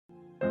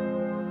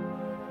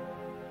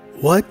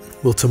What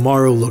will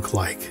tomorrow look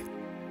like?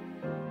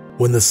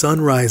 When the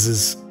sun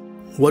rises,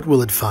 what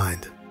will it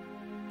find?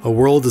 A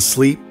world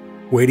asleep,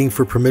 waiting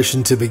for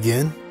permission to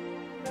begin?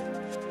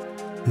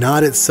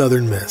 Not at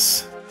Southern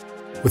Miss.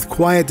 With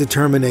quiet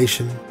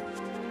determination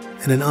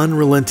and an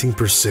unrelenting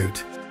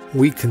pursuit,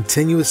 we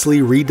continuously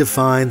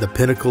redefine the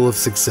pinnacle of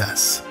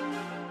success.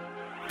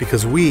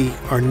 Because we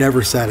are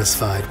never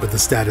satisfied with the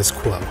status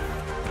quo.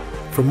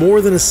 For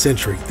more than a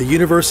century, the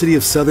University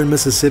of Southern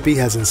Mississippi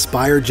has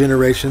inspired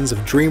generations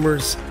of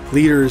dreamers,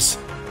 leaders,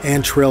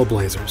 and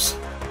trailblazers.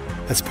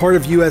 As part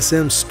of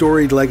USM's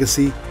storied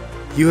legacy,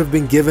 you have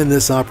been given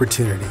this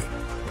opportunity.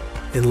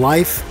 In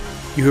life,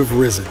 you have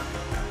risen.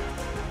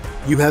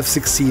 You have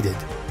succeeded.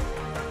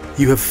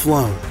 You have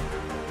flown.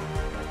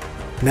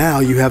 Now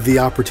you have the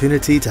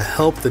opportunity to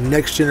help the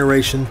next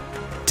generation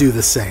do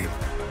the same.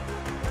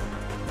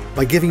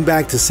 By giving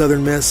back to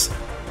Southern Miss,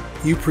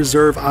 you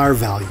preserve our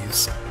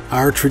values,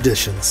 our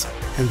traditions,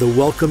 and the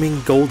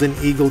welcoming Golden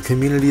Eagle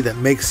community that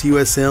makes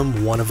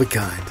USM one of a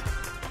kind.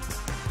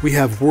 We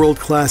have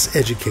world-class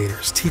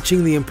educators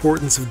teaching the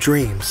importance of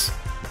dreams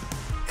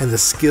and the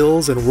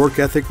skills and work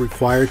ethic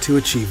required to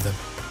achieve them.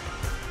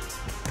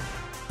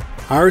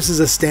 Ours is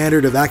a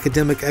standard of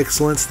academic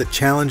excellence that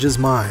challenges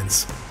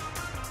minds,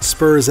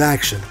 spurs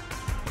action,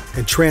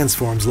 and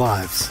transforms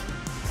lives.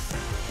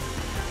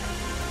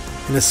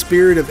 In a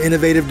spirit of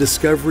innovative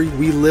discovery,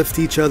 we lift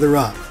each other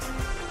up,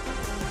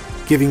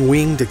 giving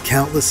wing to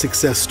countless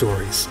success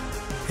stories,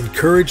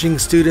 encouraging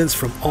students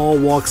from all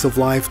walks of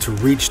life to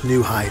reach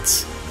new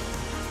heights,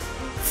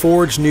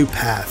 forge new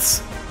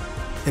paths,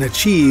 and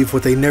achieve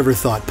what they never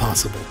thought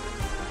possible.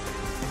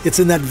 It's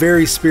in that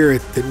very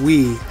spirit that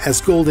we, as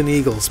Golden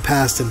Eagles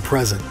past and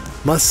present,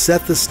 must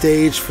set the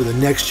stage for the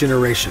next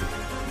generation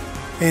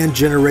and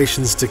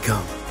generations to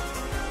come.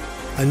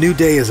 A new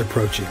day is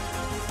approaching.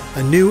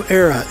 A new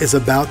era is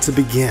about to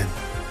begin.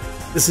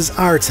 This is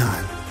our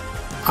time,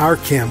 our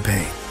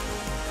campaign.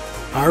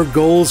 Our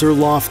goals are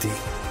lofty.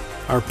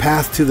 Our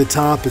path to the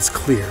top is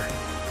clear.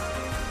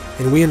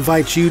 And we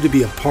invite you to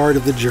be a part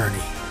of the journey.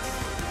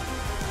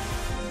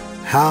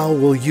 How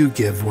will you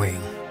give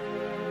wing?